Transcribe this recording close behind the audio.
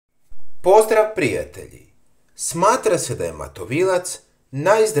Pozdrav prijatelji! Smatra se da je Matovilac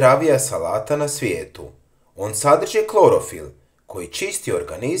najzdravija salata na svijetu. On sadrži klorofil koji čisti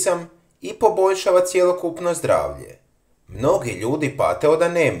organizam i poboljšava cjelokupno zdravlje. Mnogi ljudi pate od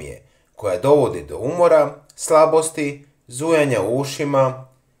anemije koja dovodi do umora, slabosti, zujanja u ušima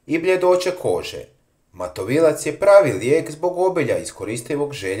i bljedoće kože. Matovilac je pravi lijek zbog obilja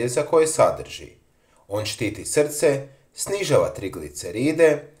iskoristivog željeza koje sadrži. On štiti srce, snižava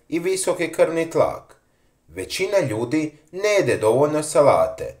trigliceride i visoki krvni tlak. Većina ljudi ne jede dovoljno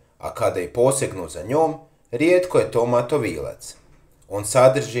salate, a kada i posegnu za njom, rijetko je to Matovilac. On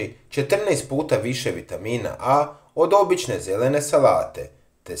sadrži 14 puta više vitamina A od obične zelene salate,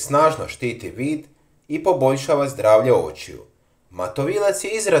 te snažno štiti vid i poboljšava zdravlje očiju. Matovilac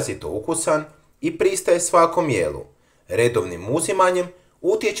je izrazito ukusan i pristaje svakom jelu. Redovnim uzimanjem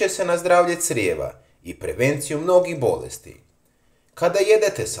utječe se na zdravlje crijeva i prevenciju mnogih bolesti. Kada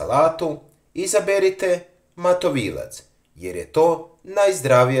jedete salatu, izaberite Matovilac, jer je to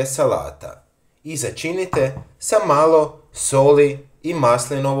najzdravija salata. I začinite sa malo soli i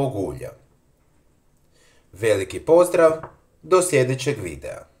maslinovog ulja. Veliki pozdrav, do sljedećeg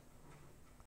videa.